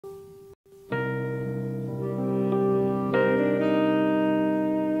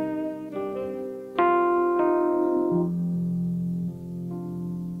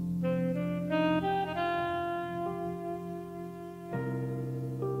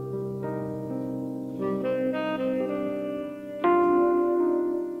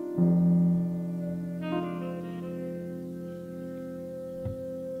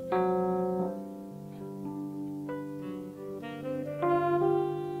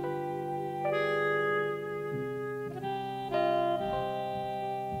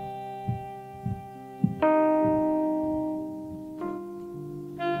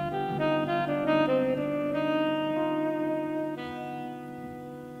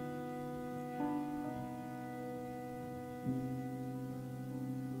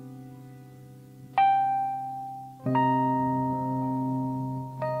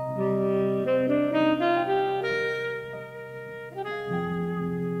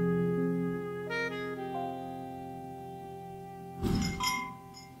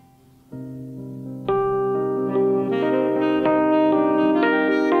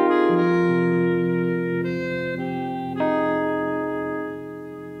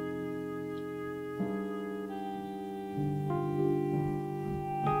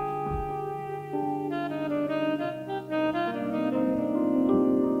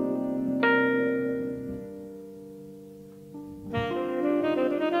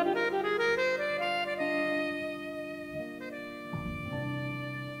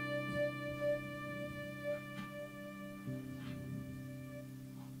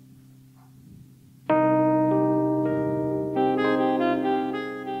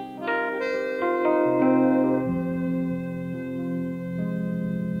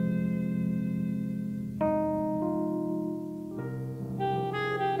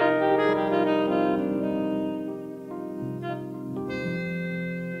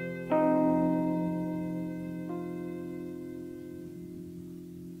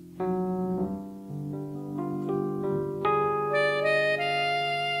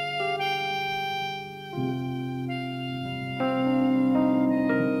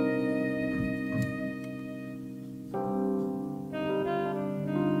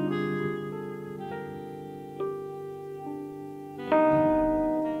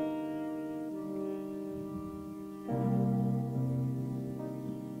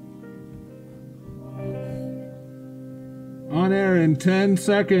On air in 10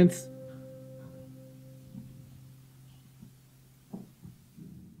 seconds.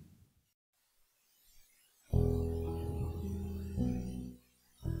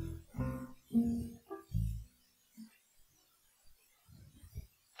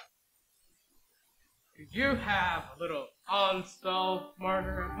 Did you have a little unsolved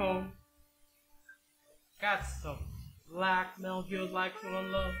murder at home? Got some blackmail you'd like to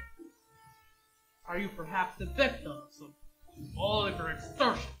unload? Are you perhaps the victim of some vulgar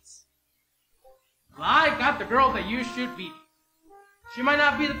extortions? Well, I got the girl that you should be. She might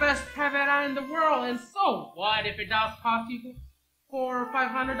not be the best private eye in the world, and so what if it does cost you $400 or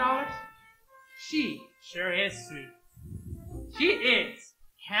 $500? She sure is sweet. She is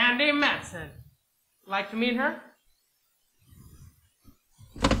Candy Matson. Like to meet her?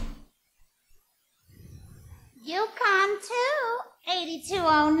 Yukon 2,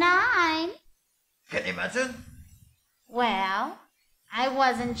 8209. Candy Matson? Well, I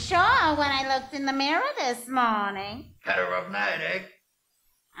wasn't sure when I looked in the mirror this morning. Had a rough night, eh?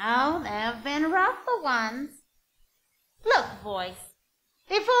 Oh, there have been rougher ones. Look, voice,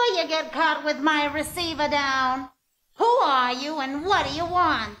 before you get caught with my receiver down, who are you and what do you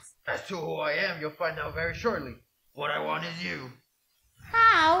want? As to who I am, you'll find out very shortly. What I want is you.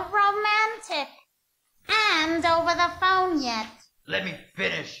 How romantic. And over the phone yet. Let me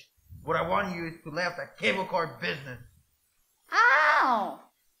finish. What I want you is to lay off that cable car business. Oh,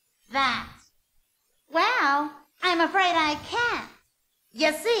 that. Well, I'm afraid I can't.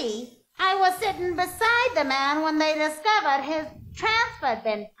 You see, I was sitting beside the man when they discovered his transfer had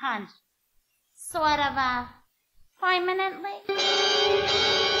been punched. Sort of, permanently.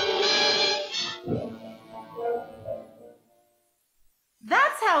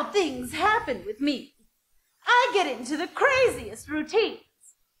 That's how things happen with me. I get into the craziest routines.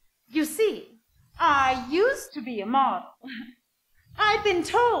 You see, I used to be a model. I'd been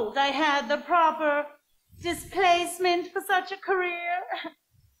told I had the proper displacement for such a career.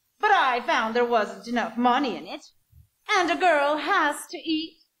 But I found there wasn't enough money in it. And a girl has to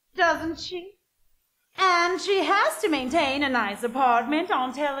eat, doesn't she? And she has to maintain a nice apartment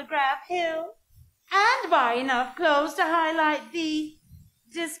on Telegraph Hill and buy enough clothes to highlight the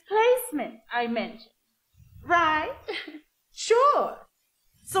displacement I mentioned. Right? Sure.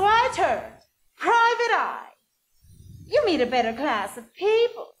 So I turned private eye. You meet a better class of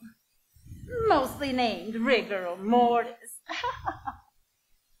people, mostly named rigor mortis.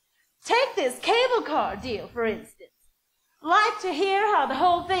 Take this cable car deal, for instance. Like to hear how the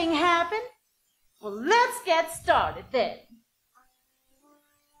whole thing happened? Well, let's get started then.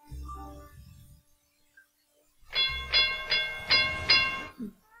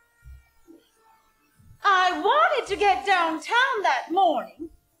 I wanted to get downtown that morning,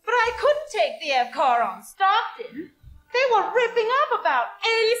 but I couldn't take the F car on Stockton. They were ripping up about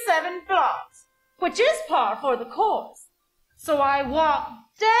 87 blocks, which is par for the course. So I walked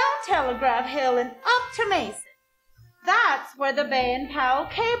down Telegraph Hill and up to Mason. That's where the Bay and Powell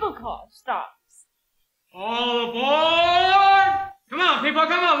cable car stops. All aboard! Come on, people,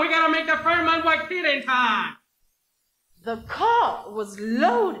 come on. We gotta make the Fairmont White Theater in time. The car was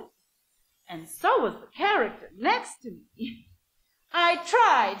loaded, and so was the character next to me. I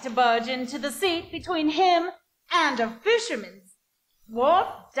tried to budge into the seat between him and a fisherman's wharf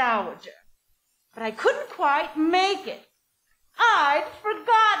dowager, but I couldn't quite make it. I'd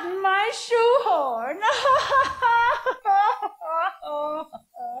forgotten my shoehorn.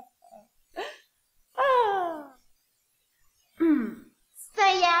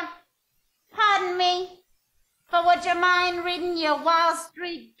 Say, pardon me, but would you mind reading your Wall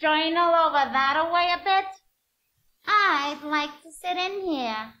Street Journal over that away a bit? I'd like to sit in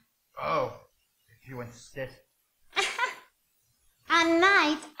here. Oh, if you insist. A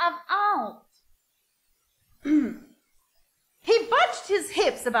night of out. He budged his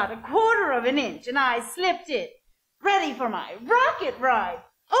hips about 1/4 of an inch, and I slipped in, ready for my rocket ride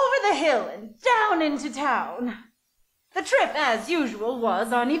over the hill and down into town. The trip, as usual,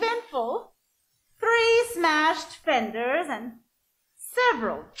 was uneventful. 3 smashed fenders and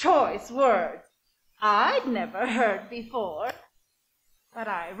several choice words I'd never heard before, but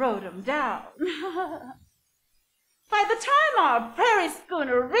I wrote 'em down. By the time our prairie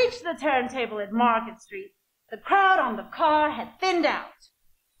schooner reached the turntable at Market Street, the crowd on the car had thinned out.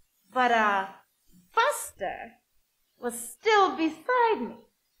 But Buster was still beside me,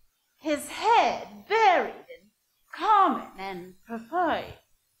 his head buried in common and preferred.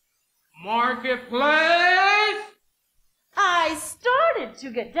 Marketplace! I started to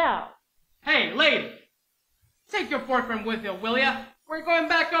get down. Hey, lady, take your boyfriend with you, will ya? We're going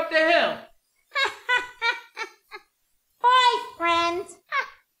back up the hill. Why, friend?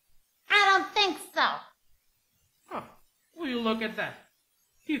 I don't think so. Huh. Will you look at that?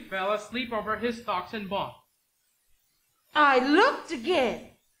 He fell asleep over his stocks and bonds. I looked again.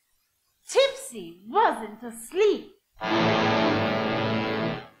 Tipsy wasn't asleep.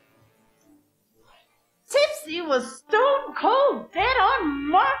 Tipsy was stone cold dead on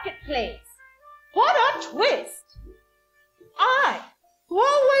Marketplace. What a twist! I, who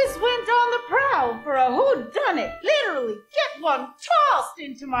always went on the prowl for a whodunit, literally get one tossed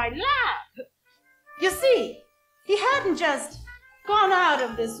into my lap. You see, he hadn't just gone out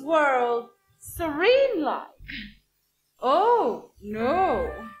of this world serene-like. Oh,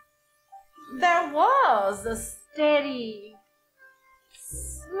 no. There was a steady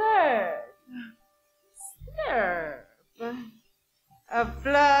slurp of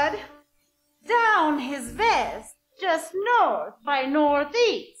blood down his vest just north by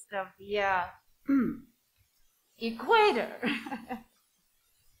northeast of the equator.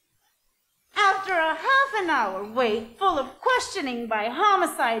 After a half-an-hour wait full of questioning by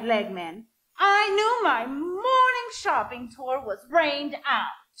homicide legmen, I knew my morning shopping tour was rained out.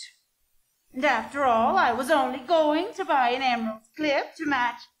 And after all, I was only going to buy an emerald clip to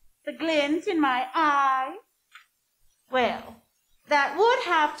match the glint in my eye. Well, that would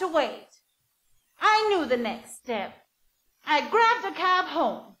have to wait. I knew the next step. I grabbed a cab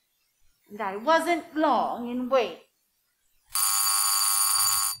home, and I wasn't long in waiting.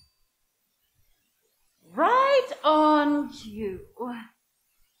 Right on cue.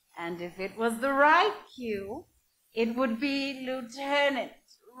 And if it was the right cue, it would be Lieutenant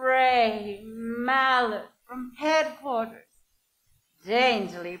Ray Mallard from headquarters,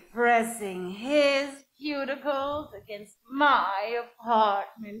 daintily pressing his cuticles against my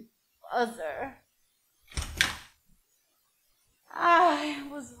apartment buzzer. I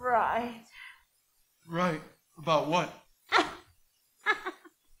was right. Right. About what?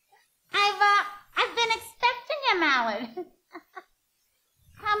 I've been expecting you, Mallard.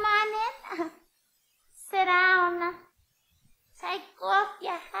 Come on in. Sit down. Take off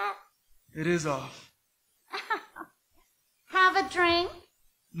your hat. It is off. Have a drink?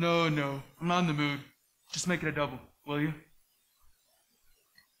 No, I'm not in the mood. Just make it a double, will you?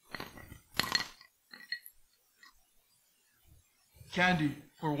 Candy,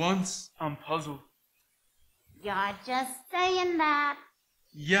 for once, I'm puzzled. You're just saying that.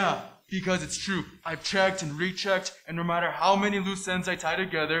 Yeah, because it's true. I've checked and rechecked, and no matter how many loose ends I tie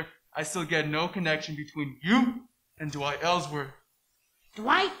together, I still get no connection between you and Dwight Ellsworth.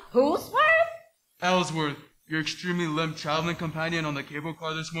 Dwight Whosworth? Ellsworth, your extremely limp traveling companion on the cable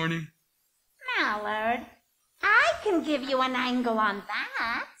car this morning. Mallard, I can give you an angle on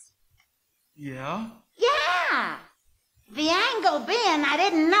that. Yeah? Yeah. The angle being I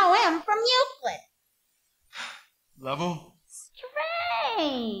didn't know him from Euclid. Level?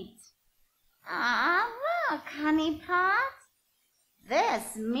 Straight. Ah, look, honeypot.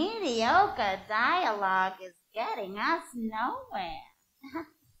 This mediocre dialogue is getting us nowhere.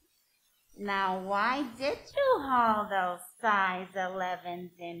 Now, why did you haul those size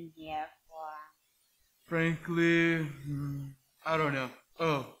 11s in here for? Frankly, I don't know.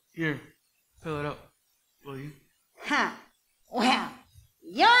 Oh, here, fill it up, will you? Huh. Well,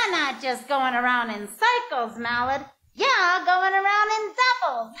 you're not just going around in circles, Mallard. You're going around in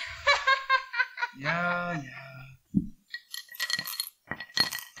doubles. Yeah.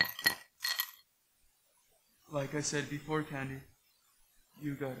 Like I said before, Candy,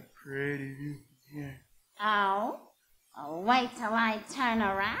 you got a pretty view from here. Oh, wait till I turn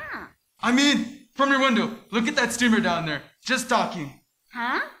around. I mean, from your window, look at that steamer down there, just docking.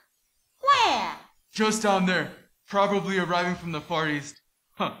 Huh? Where? Just down there, probably arriving from the Far East.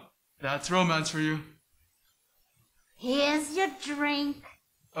 Huh, that's romance for you. Here's your drink.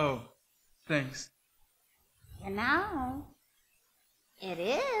 Oh, thanks. You know, it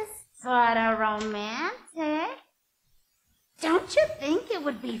is sort of romantic. Don't you think it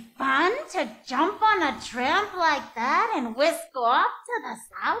would be fun to jump on a tramp like that and whisk off to the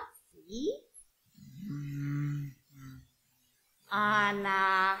South Sea? On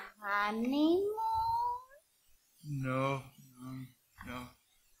a honeymoon? No.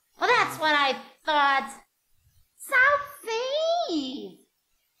 Well, that's what I thought. South Sea.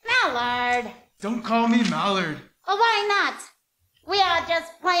 Mallard. Don't call me Mallard. Well, why not? We are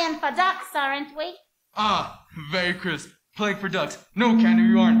just playing for ducks, aren't we? Ah, very crisp. Playing for ducks. No, Candy,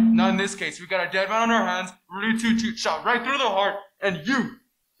 you aren't. Not in this case. We got a dead man on our hands, ready to shot right through the heart, and you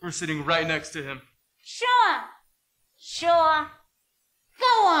were sitting right next to him. Sure.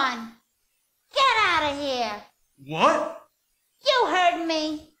 Go on. Get out of here. What? You heard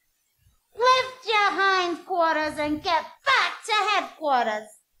me. Lift your hindquarters and get back to headquarters.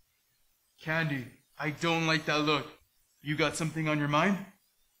 Candy, I don't like that look. You got something on your mind?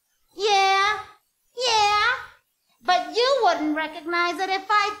 Yeah. But you wouldn't recognize it if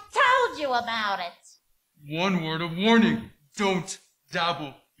I told you about it. One word of warning. Don't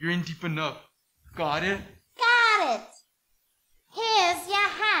dabble. You're in deep enough. Got it? Got it. Here's your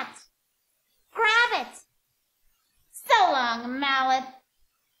hat. Grab it. So long, Mallet.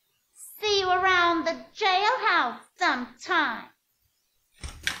 See you around the jailhouse sometime.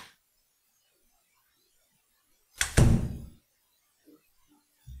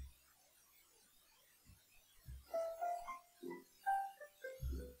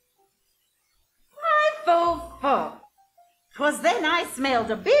 Fo. 'Twas then I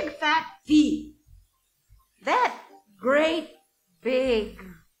smelled a big fat feed. That great big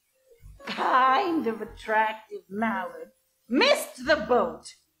kind of attractive mallard missed the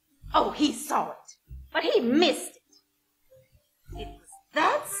boat. Oh, he saw it, but he missed it. It was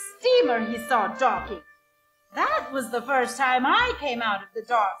that steamer he saw docking. That was the first time I came out of the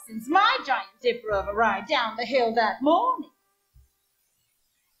dark since my giant dipper of a ride down the hill that morning.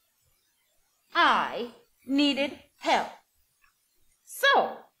 I needed help.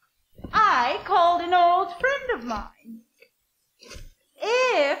 So, I called an old friend of mine.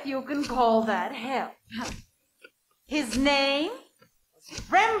 If you can call that help. His name was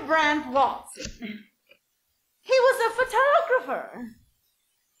Rembrandt Watson. He was a photographer.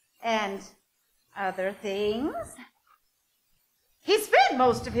 And other things. He spent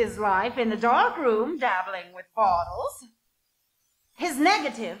most of his life in the dark room dabbling with bottles. His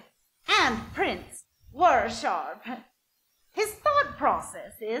negative and prints were sharp. His thought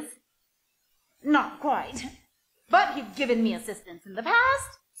process is not quite. But he'd given me assistance in the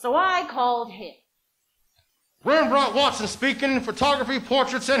past, so I called him. Rembrandt Watson speaking, photography,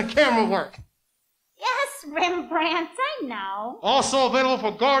 portraits, and camera work. Yes, Rembrandt, I know. Also available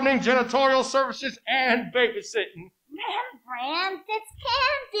for gardening, janitorial services, and babysitting. Rembrandt, it's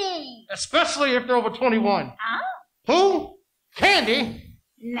Candy. Especially if they're over 21. Oh. Who? Candy?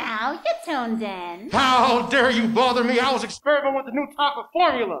 Now you're tuned in. How dare you bother me? I was experimenting with the new type of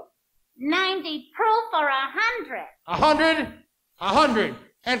formula. 90 proof or 100? 100.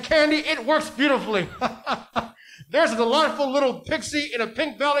 And Candy, it works beautifully. There's a delightful little pixie in a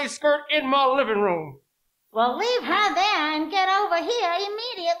pink ballet skirt in my living room. Well, leave her there and get over here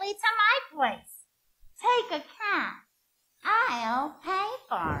immediately to my place. Take a cab. I'll pay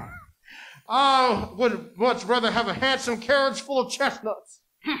for it. I would much rather have a handsome carriage full of chestnuts.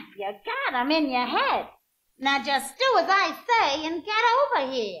 You got 'em in your head. Now just do as I say and get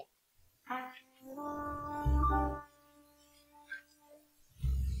over here.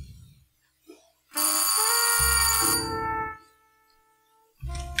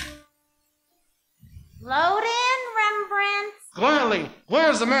 Load in, Rembrandt. Gladly.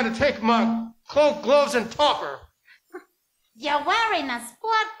 Where's the man to take my cloak, gloves, and topper? You're wearing a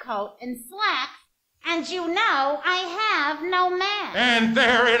sport coat and slacks, and you know I have no man. And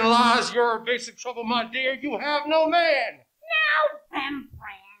therein lies your basic trouble, my dear. You have no man. Now,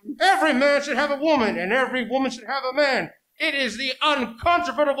 Rembrandt. Every man should have a woman, and every woman should have a man. It is the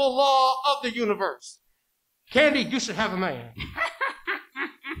uncontrovertible law of the universe. Candy, you should have a man.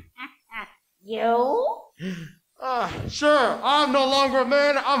 You? Sure, I'm no longer a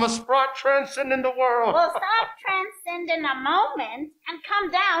man. I'm a sprite transcending the world. Well, stop transcending a moment and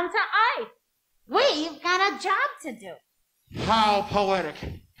come down to ice. We've got a job to do. How poetic.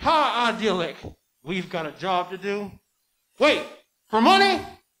 How idyllic. We've got a job to do. Wait, for money?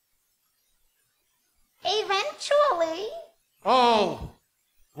 Eventually. Oh,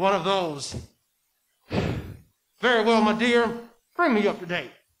 one of those. Very well, my dear. Bring me up to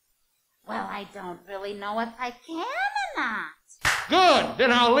date. Well, I don't really know if I can or not. Good.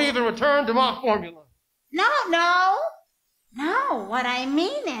 Then I'll leave and return to my formula. No. What I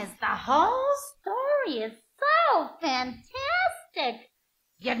mean is the whole story is so fantastic.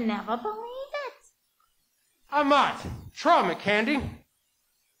 You'd never believe it. I might. Try me, Candy.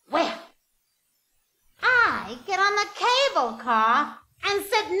 Well, I get on the cable car and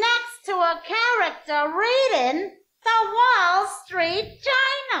sit next to a character reading the Wall Street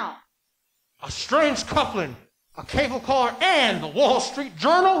Journal. A strange coupling. A cable car and the Wall Street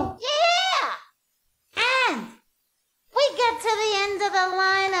Journal? Yeah. And we get to the end of the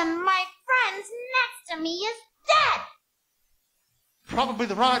line and my friend next to me is dead. Probably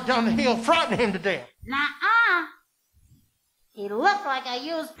the ride down the hill frightened him to death. Nuh-uh. He looked like a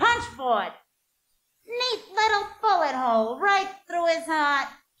used punch board. Neat little bullet hole right through his heart.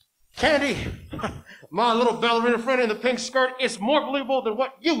 Candy, my little ballerina friend in the pink skirt is more believable than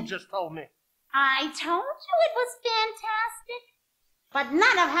what you just told me. I told you it was fantastic, but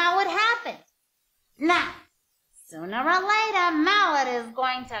none of how it happened. Now, sooner or later, Mallet is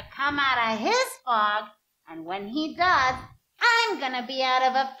going to come out of his fog, and when he does, I'm going to be out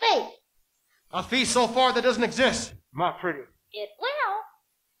of a fate. A fee so far that doesn't exist, my pretty. It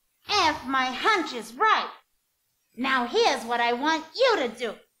will, if my hunch is right. Now here's what I want you to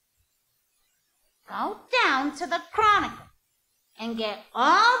do. Go down to the Chronicle and get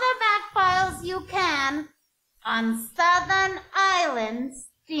all the back files you can on Southern Island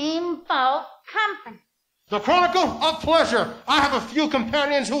Steamboat Company. The Chronicle? A pleasure. I have a few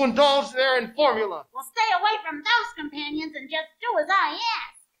companions who indulge there in formula. Well, stay away from those companions and just do as I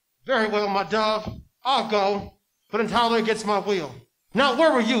ask. Very well, my dove. I'll go, but entirely against my will. Now,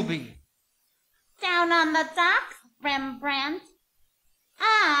 where will you be? Down on the docks, Rembrandt.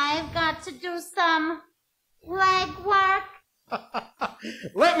 I've got to do some legwork.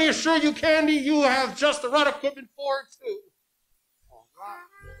 Let me assure you, Candy, you have just the right equipment for it, too. All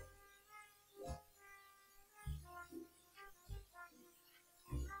right.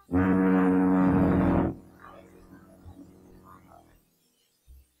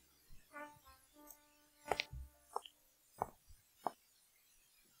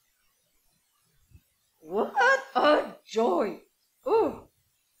 What a joy! Ooh,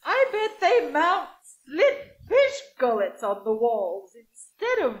 I bet they mount slit fish gullets on the walls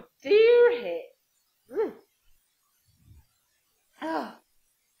instead of deer heads. Ah.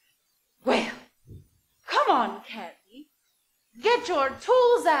 Well, come on, Candy. Get your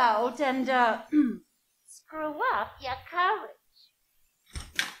tools out and, Screw up your courage.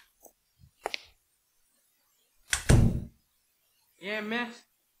 Yeah, miss.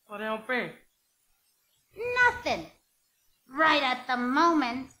 What they'll be? Nothing. Right at the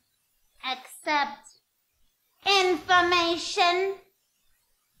moment. Except information.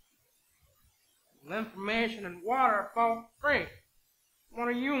 Well, information and water are both free.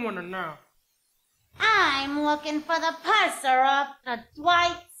 What do you want to know? I'm looking for the purser of the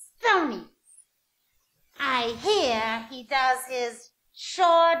Dwight Stoney. I hear he does his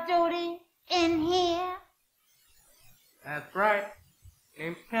shore duty in here. That's right.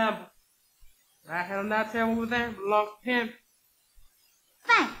 Name's Campbell. That hell that table over there belongs to him.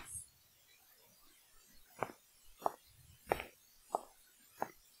 Thanks.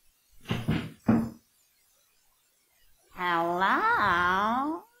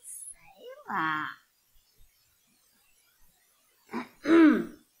 Hello, sailor.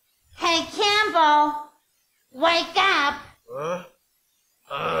 Hey, Campbell, wake up.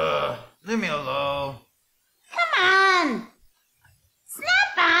 Leave me alone. Come on.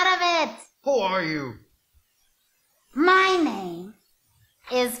 Snap out of it. Who are you? My name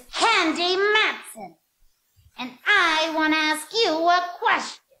is Candy Matson, and I want to ask you a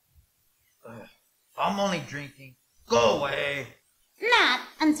question. I'm only drinking. Go away. Not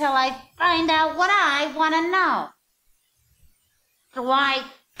until I find out what I want to know. Dwight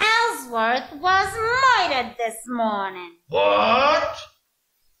Ellsworth was murdered this morning. What?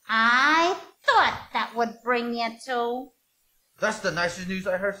 I thought that would bring you to. That's the nicest news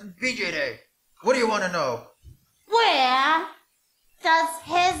I heard since BJ Day. What do you want to know? Where does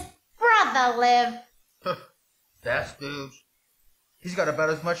his brother live? That's dude. He's got about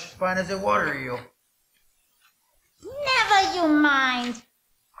as much spine as a water eel. Never you mind.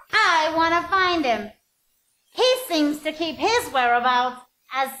 I want to find him. He seems to keep his whereabouts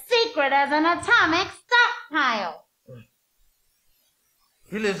as secret as an atomic stockpile.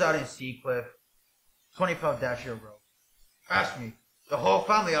 He lives out in Seacliff, 25 Dashiell Road. Ask me, the whole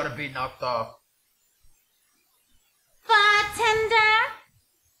family ought to be knocked off. Bartender,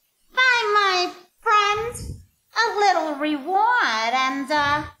 buy my friend a little reward and,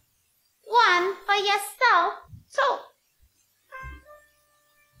 one for yourself, too.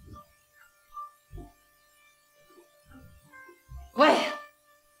 well,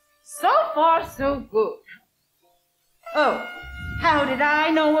 so far so good. Oh, how did I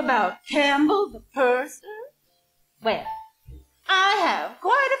know about Campbell the purser? Well, I have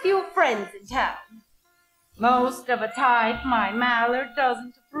quite a few friends in town. Most of a type my Mallard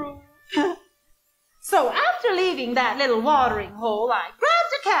doesn't approve. So after leaving that little watering hole, I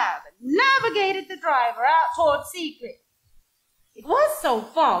grabbed a cab and navigated the driver out toward Seacliff. It was so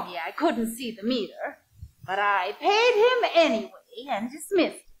foggy I couldn't see the meter, but I paid him anyway and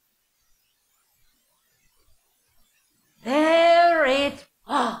dismissed him. There it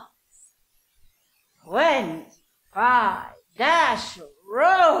was. 25 Dashiell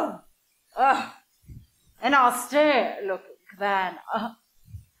Road. An austere-looking cabana.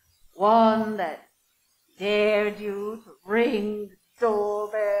 One that dared you to ring the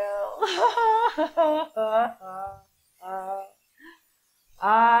doorbell.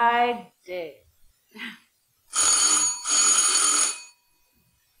 I did.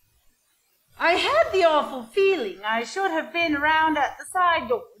 I had the awful feeling I should have been around at the side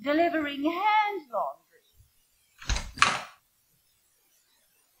door delivering hand laundry.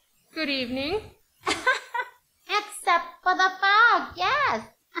 Good evening. Except for the fog, yes.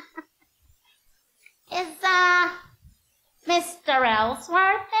 Is, Mr.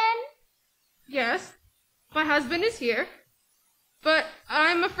 Ellsworth in? Yes, my husband is here. But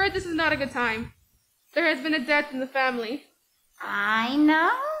I'm afraid this is not a good time. There has been a death in the family. I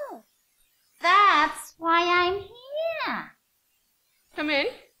know. That's why I'm here. Come in.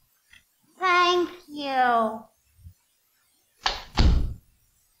 Thank you.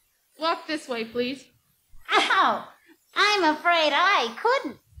 Walk this way, please. Ow! I'm afraid I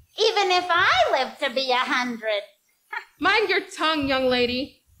couldn't, even if I lived to be 100. Mind your tongue, young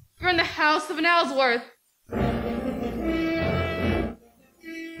lady. You're in the house of an Ellsworth.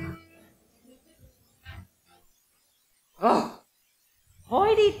 Oh,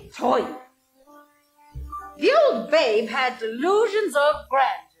 hoity-toity. The old babe had delusions of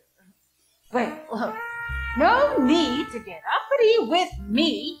grandeur. Well, no need to get uppity with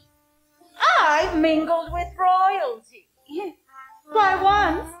me. I mingled with royalty. Why,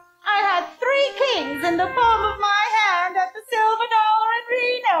 once I had 3 kings in the palm of my hand at the Silver Dollar in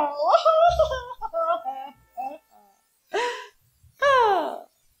Reno.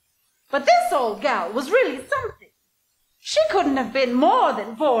 But this old gal was really something. She couldn't have been more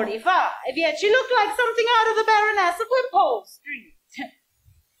than 45, yet she looked like something out of the Baroness of Wimpole Street.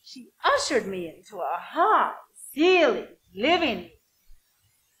 She ushered me into a high-ceilinged living room.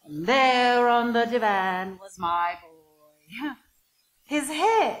 And there on the divan was my boy, his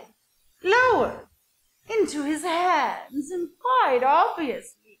head lowered into his hands and quite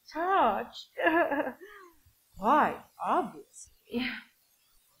obviously touched. Quite obviously.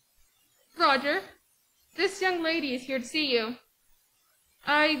 Roger, this young lady is here to see you.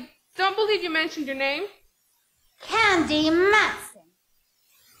 I don't believe you mentioned your name. Candy Matson.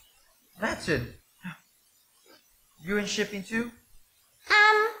 Matson. You in shipping too?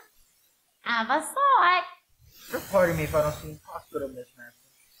 Of a sort. You'll pardon me if I don't seem hospital, Miss Matson.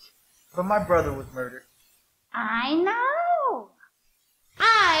 But my brother was murdered. I know.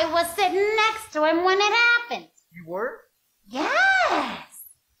 I was sitting next to him when it happened. You were? Yes.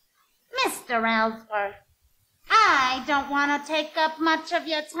 Mr. Ellsworth, I don't want to take up much of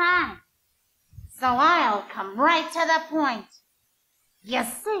your time, so I'll come right to the point. You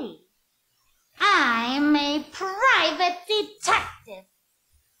see, I'm a private detective.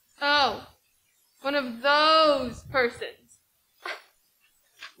 Oh, one of those persons.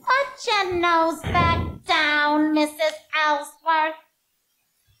 Put your nose back down, Mrs. Ellsworth.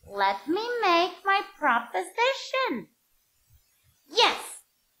 Let me make my proposition. Yes,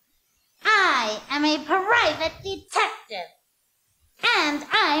 I am a private detective, and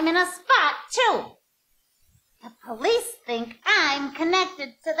I'm in a spot, too. The police think I'm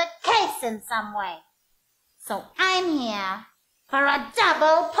connected to the case in some way, so I'm here for a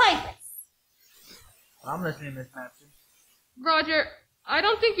double purpose. I'm listening, Miss Matson. Roger, I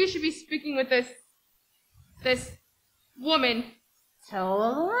don't think you should be speaking with this woman. Too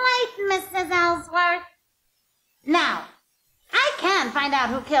late, Mrs. Ellsworth. Now, I can find out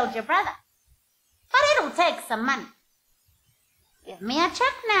who killed your brother, but it'll take some money. Give me a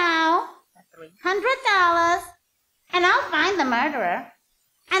check now for $300, and I'll find the murderer,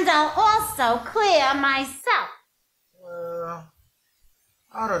 and I'll also clear myself. Well,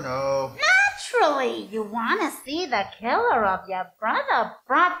 I don't know. Naturally, you want to see the killer of your brother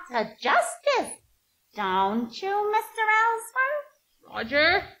brought to justice, don't you, Mr. Ellsworth?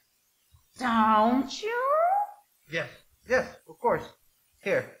 Roger? Don't you? Yes, of course.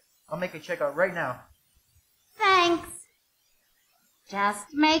 Here, I'll make a check out right now. Thanks.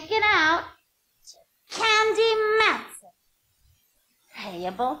 Just make it out to Candy Matson.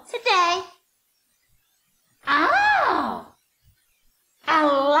 Payable today. Oh! A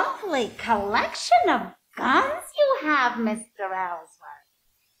lovely collection of guns you have, Mr. Ellsworth.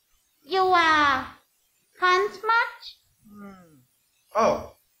 You, hunt much?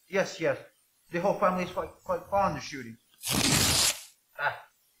 Oh, yes. The whole family's quite fond of shooting.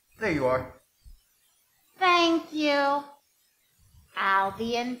 There you are. Thank you. I'll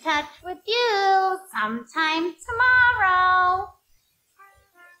be in touch with you sometime tomorrow.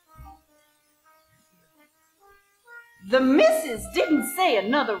 The missus didn't say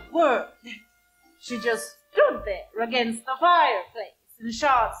another word. She just stood there against the fireplace and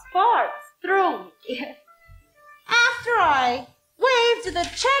shot sparks through me. After I waved the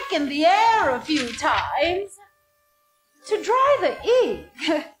check in the air a few times. To dry the ink,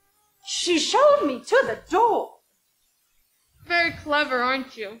 she showed me to the door. Very clever,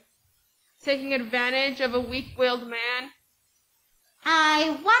 aren't you? Taking advantage of a weak-willed man. I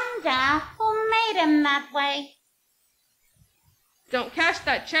wonder who made him that way. Don't cash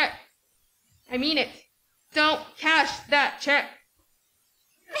that check. I mean it. Don't cash that check.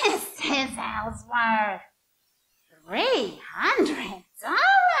 Mrs. Ellsworth, $300.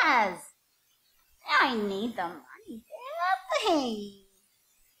 I need the money badly.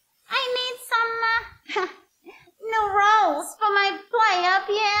 I need some new rolls for my player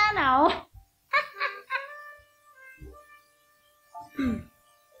piano.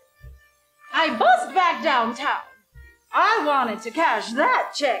 I buzzed back downtown. I wanted to cash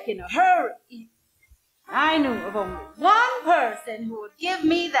that check in a hurry. I knew of only one person who would give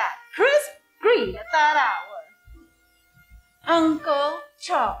me that crisp green at that hour. Uncle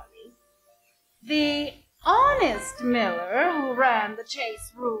Charlie, the honest miller who ran the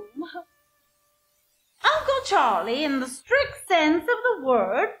chase room. Uncle Charlie, in the strict sense of the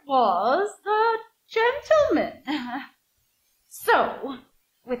word, was the gentleman. So,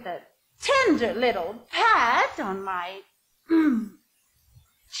 with a tender little pat on my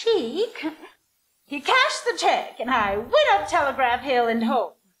cheek, he cashed the check, and I went up Telegraph Hill and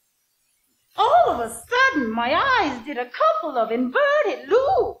home. All of a sudden, my eyes did a couple of inverted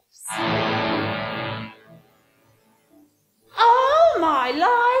loops. All my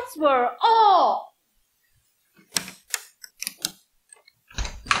lights were off.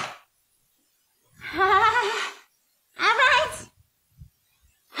 All right.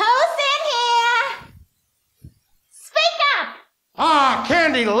 Who's in here? Speak up. Ah,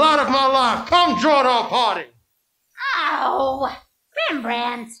 Candy, light of my life, come join our party. Oh,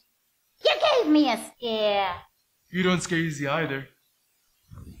 Rembrandt, you gave me a scare. You don't scare easy either.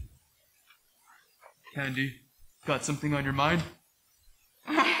 Candy, got something on your mind?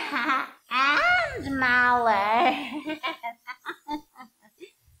 And Mauer.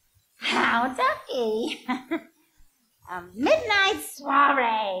 How ducky. A midnight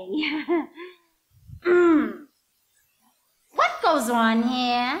soiree. What goes on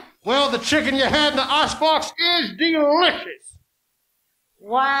here? Well, the chicken you had in the icebox is delicious.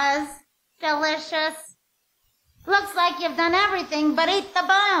 Was delicious. Looks like you've done everything but eat the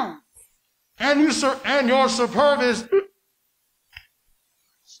bones. And your superb is...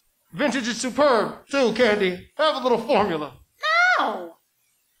 Vintage is superb, too, Candy. Have a little formula. No.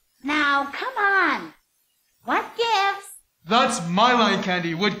 Now, come on. What gives? That's my line,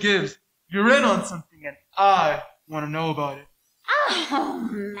 Candy. What gives? You're in on something, and I want to know about it. Oh,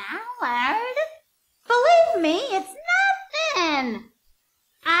 Mallard. Believe me, it's nothing.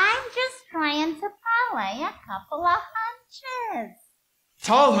 I'm just trying to parlay a couple of hunches.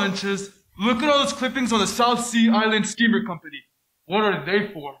 Tall hunches. Look at all those clippings on the South Sea Island Steamer Company. What are they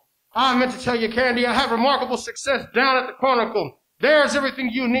for? I meant to tell you, Candy, I have remarkable success down at the Chronicle. There's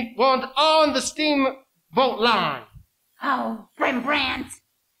everything you want on the steamboat line. Oh, Rembrandt.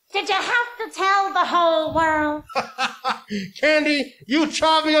 Did you have to tell the whole world? Candy, you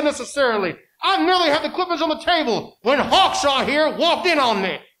charge me unnecessarily. I merely had the clippings on the table when Hawkshaw here walked in on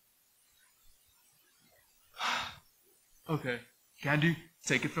me. Okay, Candy,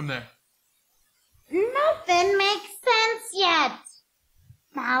 take it from there. Nothing makes sense yet.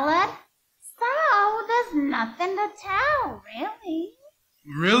 Mallard, so there's nothing to tell, really.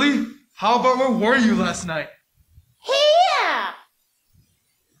 Really? How about where were you last night? Here!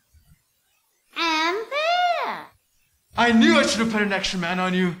 And there. I knew I should have put an extra man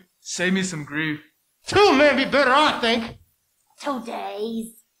on you. Save me some grief. 2 men be better, I think. 2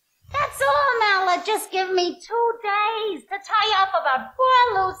 days. That's all, Mallard. Just give me 2 days to tie up about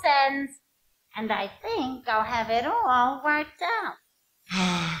 4 loose ends. And I think I'll have it all worked out.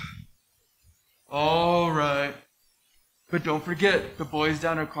 All right. But don't forget, the boys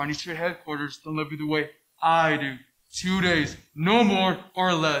down at Carney Street headquarters don't love you the way I do. 2 days, no more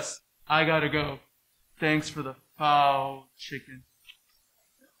or less. I gotta go. Thanks for the foul chicken.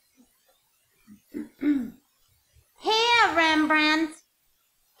 Here, Rembrandt.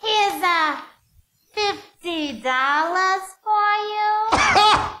 Here's $50 for you.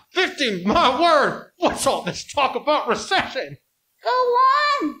 50, my word. What's all this talk about recession? Go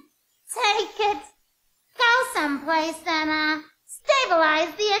on. Take it. Go someplace and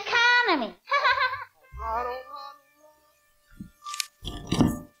stabilize the economy.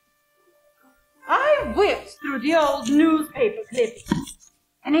 I whipped through the old newspaper clippings,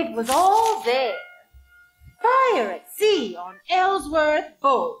 and it was all there. Fire at sea on Ellsworth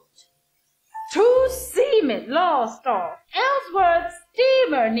boat. 2 seamen lost off Ellsworth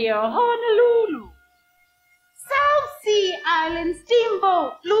steamer near Honolulu. South Sea Island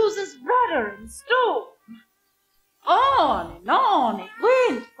steamboat loses rudder in storm. On and on it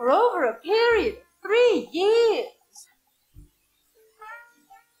went for over a period of 3 years.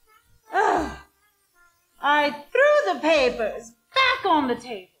 I threw the papers back on the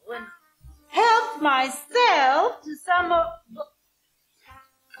table and helped myself to some of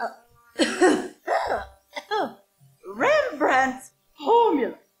Rembrandt's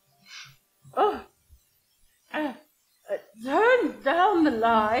formula. Turned down the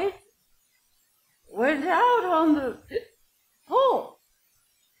light, went out on the porch.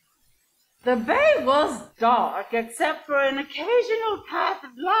 The bay was dark except for an occasional path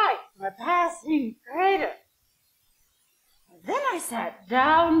of light from a passing freighter. Then I sat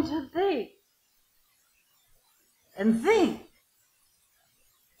down to think. And think.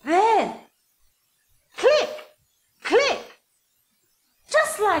 Then, click, click,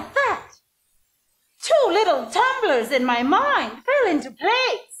 just like that. 2 little tumblers in my mind fell into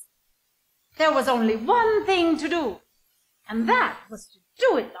place. There was only one thing to do, and that was to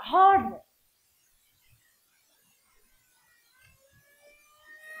do it the hard way.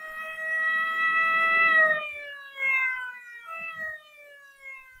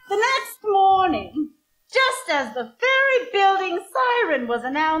 The next morning, just as the ferry building siren was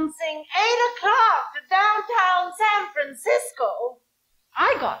announcing 8 o'clock to downtown San Francisco,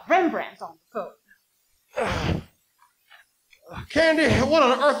 I got Rembrandt on the phone. Candy, what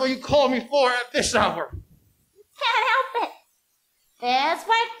on earth are you calling me for at this hour? Can't help it. There's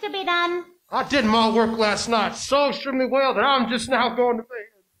work to be done. I did my work last night so extremely well that I'm just now going to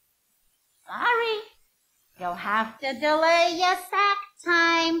bed. Sorry. You'll have to delay your sack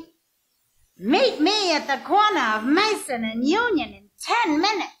time. Meet me at the corner of Mason and Union in 10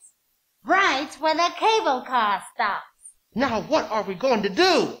 minutes, right where the cable car stops. Now what are we going to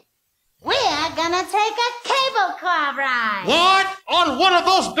do? We're gonna take a cable car ride. What? On one of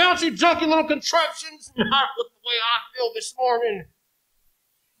those bouncy, junky little contraptions? Not with the way I feel this morning.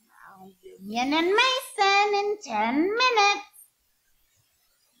 Now, Union and Mason in 10 minutes.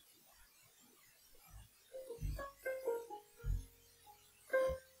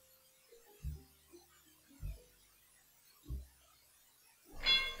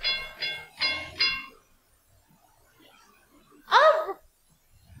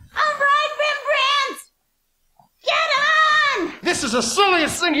 All right, Rembrandt! Get on! This is the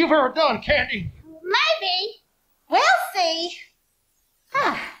silliest thing you've ever done, Candy. Maybe. We'll see.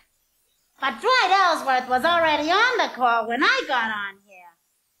 But Dwight Ellsworth was already on the call when I got on here.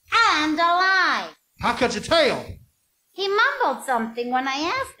 And alive. How could you tell? He mumbled something when I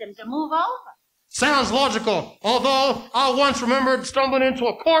asked him to move over. Sounds logical, although I once remembered stumbling into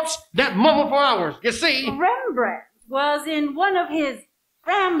a corpse that mumbled for hours. You see? Rembrandt was in one of his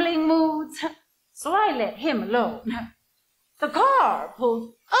rambling moods, so I let him alone. The car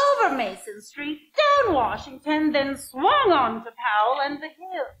pulled over Mason Street, down Washington, then swung on to Powell and the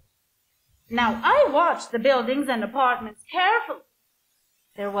Hill. Now, I watched the buildings and apartments carefully.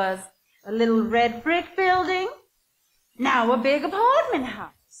 There was a little red brick building, now a big apartment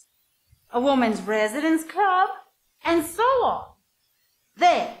house, a woman's residence club, and so on.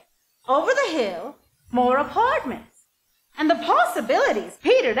 Then, over the hill, more apartments. And the possibilities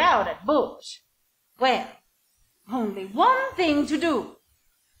petered out at Bush. Well, only one thing to do.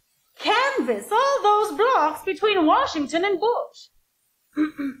 Canvass all those blocks between Washington and Bush.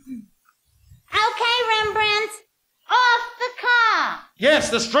 Okay, Rembrandt. Off the car. Yes,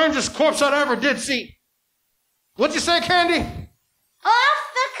 the strangest corpse I ever did see. What'd you say, Candy?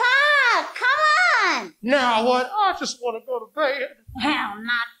 Off the car. Come on. Now what? I just want to go to bed. Well,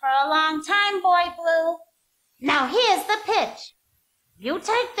 not for a long time, Boy Blue. Now here's the pitch. You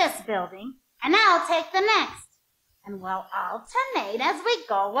take this building, and I'll take the next. And we'll alternate as we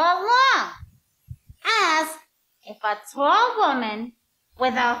go along. Ask if a tall woman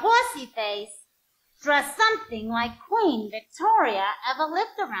with a horsey face, dressed something like Queen Victoria, ever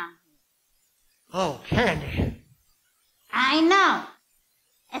lived around here. Oh, Candy. I know.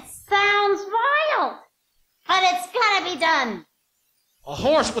 It sounds wild, but it's gotta be done. A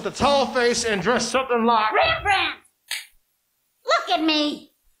horse with a tall face and dressed something like... Rembrandt! Look at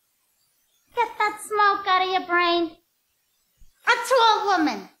me. Get that smoke out of your brain. A tall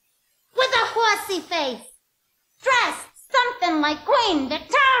woman with a horsey face, dressed something like Queen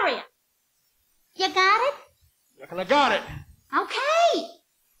Victoria. You got it? Reckon I got it. Okay.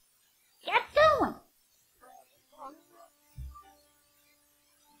 Get going.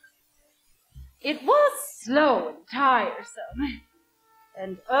 It was slow and tiresome.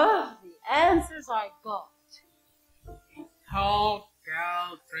 And the answers I got. Tall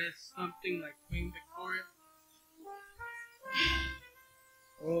gal dressed something like Queen Victoria.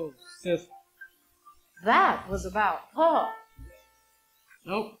 Oh, sis. That was about Paul.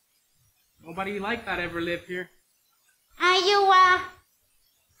 Nope. Nobody like that ever lived here. Are you,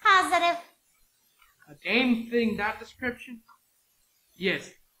 positive? A dame fitting that description? Yes,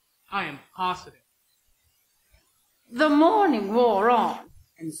 I am positive. The morning wore on,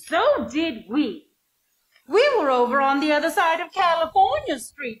 and so did we. We were over on the other side of California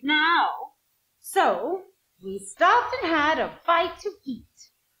Street now. So, we stopped and had a bite to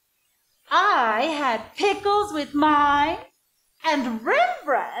eat. I had pickles with mine, and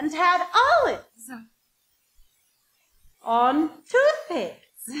Rembrandt had olives on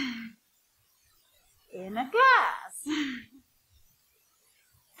toothpicks in a glass.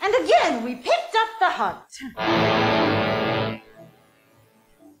 And again we picked up the hunt.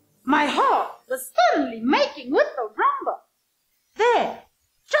 My heart was suddenly making with the rumba. There,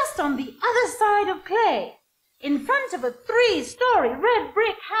 just on the other side of Clay, in front of a 3-story red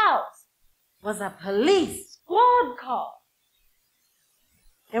brick house, was a police squad car.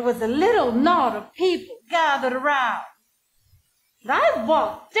 There was a little knot of people gathered around. And I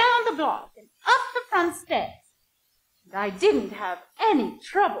walked down the block and up the front steps. And I didn't have any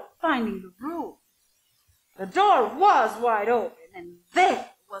trouble finding the room. The door was wide open, and there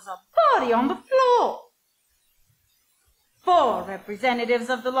was a body on the floor. 4 representatives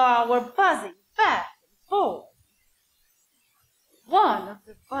of the law were buzzing back and forth. One of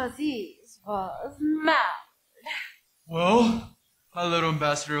the buzzies was Mallard. Well, my little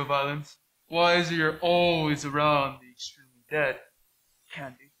ambassador of violence, why is it you're always around the extremely dead,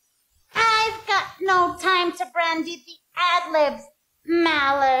 Candy? I've got no time to brandy the ad-libs,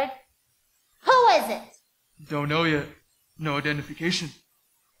 Mallard. Who is it? Don't know yet. No identification.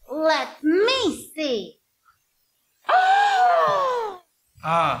 Let me see.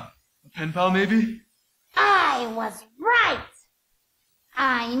 Ah, a pen pal maybe? I was right.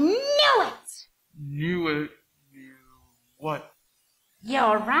 I knew it. Knew it. Knew what?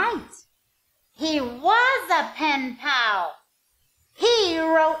 You're right. He was a pen pal. He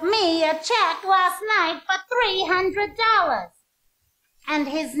wrote me a check last night for $300. And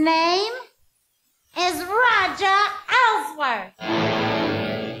his name is Roger Ellsworth.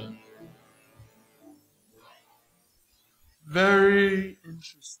 Very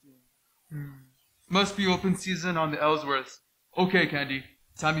interesting. Must be open season on the Ellsworths. Okay, Candy.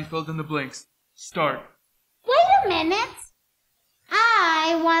 Time you filled in the blanks. Start. Wait a minute.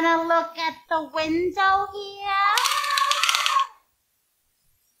 I want to look at the window here.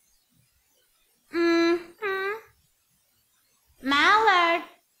 Mallard,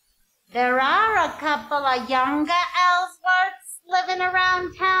 there are a couple of younger Ellsworths living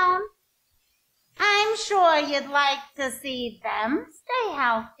around town. I'm sure you'd like to see them stay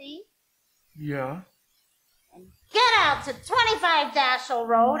healthy. Yeah. And get out to 25 Dashiell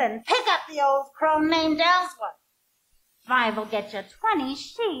Road and pick up the old crone named Ellsworth. 5 will get you 20.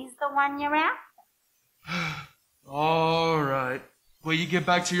 She's the one you're after. All right. Well, you get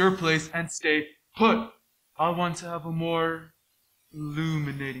back to your place and stay put. I want to have a more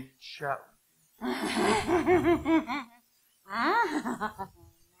illuminating chat with you. Mallard.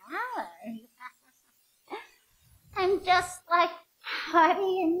 I'm just like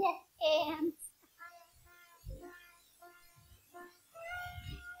putty in your hands.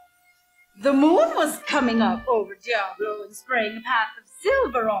 The moon was coming up over Diablo and spraying a path of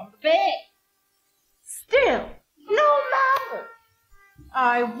silver on the bay. Still, no Mallard.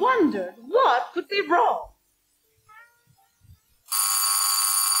 I wondered what could be wrong.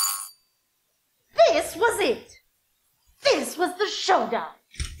 This was it. This was the showdown.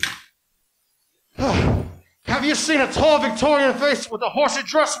 Have you seen a tall Victorian face with a horsey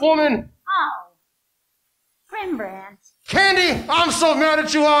dressed woman? Oh, Rembrandt. Candy, I'm so mad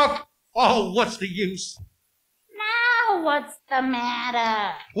at you, Unc. Oh, what's the use? Now what's the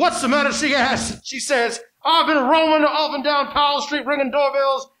matter? What's the matter, she asks. She says, I've been roaming up and down Powell Street ringing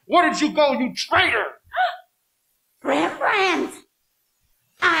doorbells. Where did you go, you traitor? Rembrandt,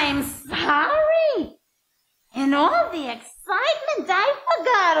 I'm sorry. In all the excitement, I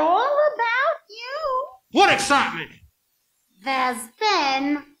forgot all about you. What excitement? There's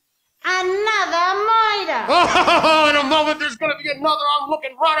been another murder. Oh, in a moment there's going to be another. I'm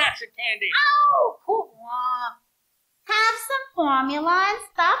looking right at you, Candy. Oh, cool. Have some formula and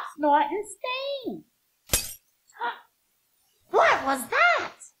stop snorting steam. What was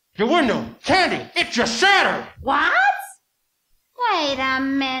that? Your window, Candy, it just shattered. What? Wait a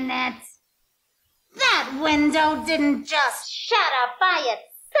minute. That window didn't just shut up by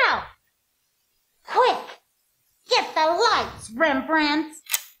itself. Quick, get the lights, Rembrandt.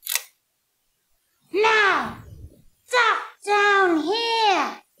 Now, duck down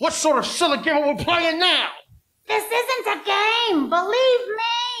here. What sort of silly game are we playing now? This isn't a game, believe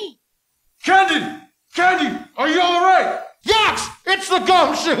me. Candy! Candy! Are you alright? Yax! It's the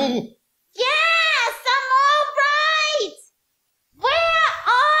gumshoe! Yes, I'm all right. Where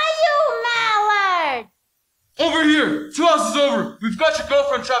are you, Mallard? Over here! 2 houses over! We've got your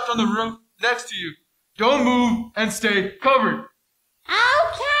girlfriend trapped on the roof next to you. Don't move and stay covered.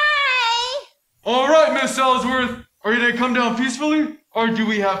 Okay. Alright, Miss Ellsworth. Are you gonna come down peacefully? Or do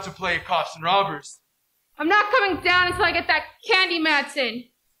we have to play cops and robbers? I'm not coming down until I get that candy, Matson.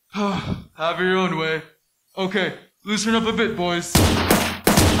 Have your own way. Okay, loosen up a bit, boys.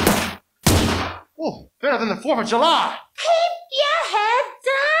 Oh, better than the 4th of July. Keep your head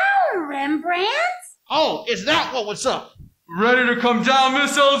down, Rembrandt. Oh, is that what was up? Ready to come down,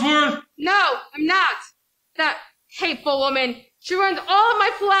 Miss Ellsworth? No, I'm not. That hateful woman. She ruined all of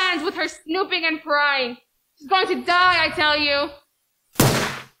my plans with her snooping and prying. She's going to die, I tell you.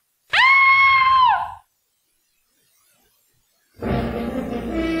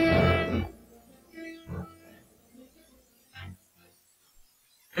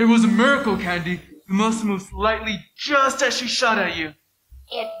 It was a miracle, Candy. You must have moved slightly just as she shot at you.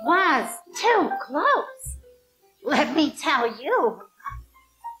 It was too close. Let me tell you.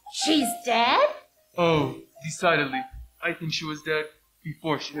 She's dead? Oh, decidedly. I think she was dead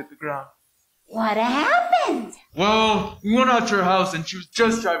before she hit the ground. What happened? Well, we went out to her house and she was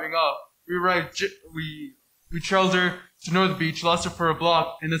just driving off. We trailed her to North Beach, lost her for a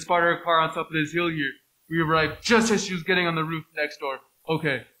block, and then spotted her car on top of this hill here. We arrived just as she was getting on the roof next door.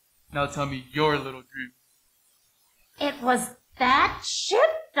 Okay, now tell me your little dream. It was that ship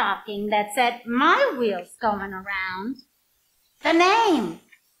docking that set my wheels going around. The name,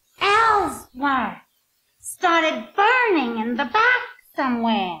 Ellsworth, started burning in the back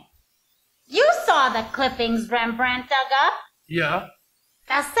somewhere. You saw the clippings Rembrandt dug up. Yeah?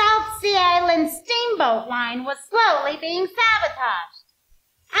 The South Sea Island steamboat line was slowly being sabotaged.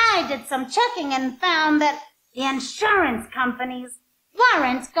 I did some checking and found that the insurance companies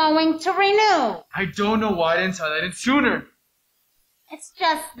weren't going to renew. I don't know why I didn't tell that in sooner. It's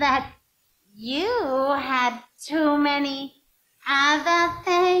just that you had too many other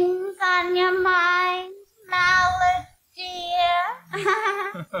things on your mind, Mallard dear.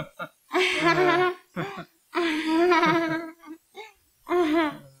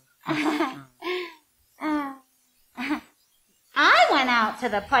 I went out to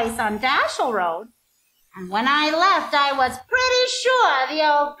the place on Dashel Road, and when I left, I was pretty sure the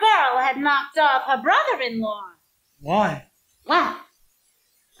old girl had knocked off her brother-in-law. Why? Well,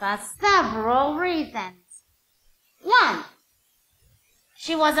 for several reasons. One,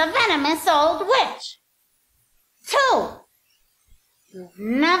 she was a venomous old witch. Two, you've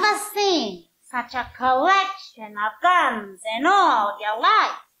never seen such a collection of guns in all your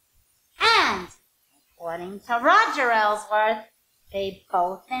life. And, according to Roger Ellsworth, they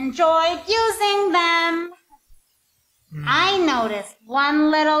both enjoyed using them. I noticed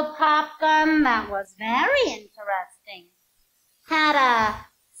one little pop gun that was very interesting. Had a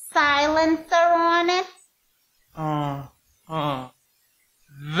silencer on it.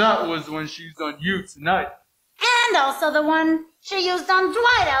 That was when she used on you tonight. And also the one she used on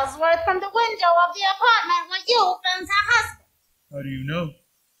Dwight Ellsworth from the window of the apartment where you found her husband. How do you know?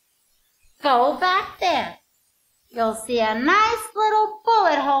 Go back there. You'll see a nice little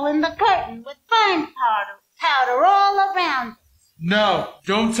bullet hole in the curtain with burn powder all around it. No,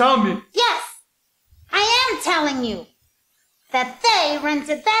 don't tell me. Yes, I am telling you that they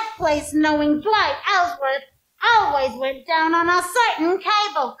rented that place knowing Dwight Ellsworth always went down on a certain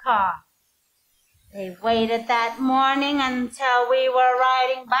cable car. They waited that morning until we were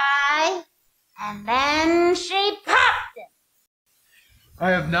riding by, and then she popped him.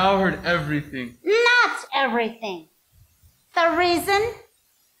 I have now heard everything. Not everything. The reason?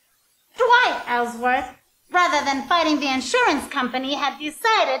 Dwight Ellsworth, rather than fighting the insurance company, had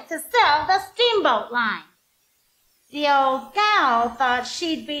decided to sell the steamboat line. The old gal thought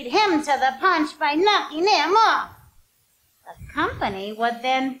she'd beat him to the punch by knocking him off. The company would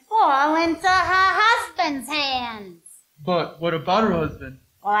then fall into her husband's hands. But what about her husband?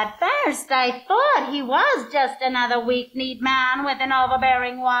 Well, at first I thought he was just another weak-kneed man with an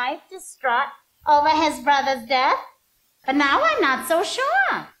overbearing wife, distraught over his brother's death. But now I'm not so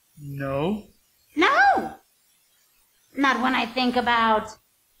sure. No? No. Not when I think about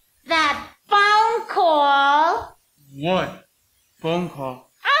that phone call. What? Phone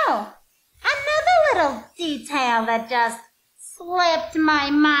call. Oh, another little detail that just slipped my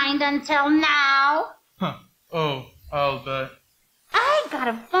mind until now. Huh. Oh, I'll bet. I got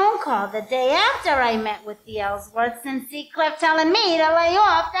a phone call the day after I met with the Ellsworths in Seacliff telling me to lay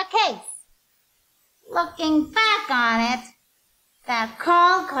off the case. Looking back on it, that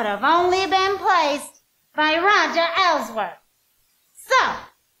call could have only been placed by Roger Ellsworth. So,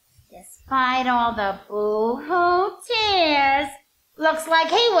 despite all the boo-hoo tears, looks like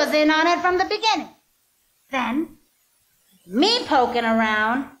he was in on it from the beginning. Then, me poking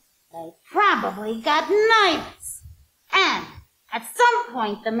around, they probably got nervous. And at some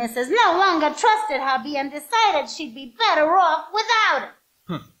point, the missus no longer trusted hubby and decided she'd be better off without him.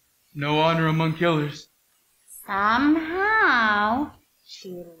 Huh. No honor among killers. Somehow,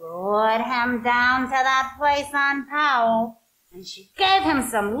 she lured him down to that place on Powell, and she gave him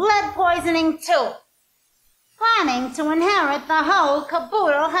some lead poisoning too, planning to inherit the whole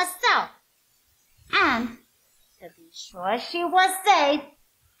caboodle herself. And to be sure she was safe,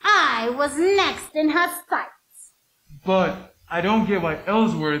 I was next in her sights. But I don't get why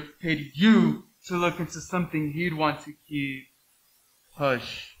Ellsworth paid you to look into something he'd want to keep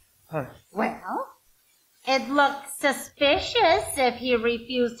hush, hush. Well, it looked suspicious if he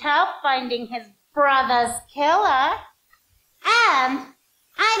refused help finding his brother's killer. And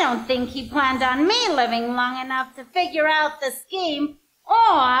I don't think he planned on me living long enough to figure out the scheme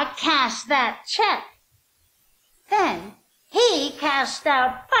or cash that check. Then he cashed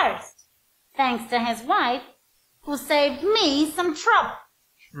out first, thanks to his wife, who saved me some trouble.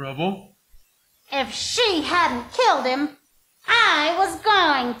 Trouble? If she hadn't killed him, I was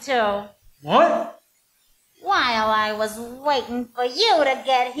going to. What? While I was waiting for you to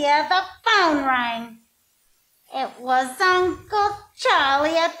get here, the phone rang. It was Uncle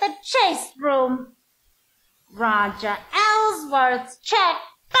Charlie at the chase room. Roger Ellsworth's check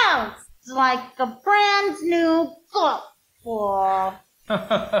bounced like a brand new golf ball.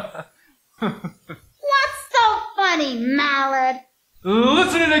 What's so funny, Mallard?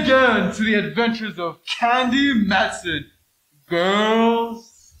 Listen again to the adventures of Candy Matson, Girl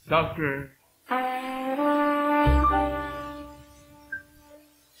Stalker.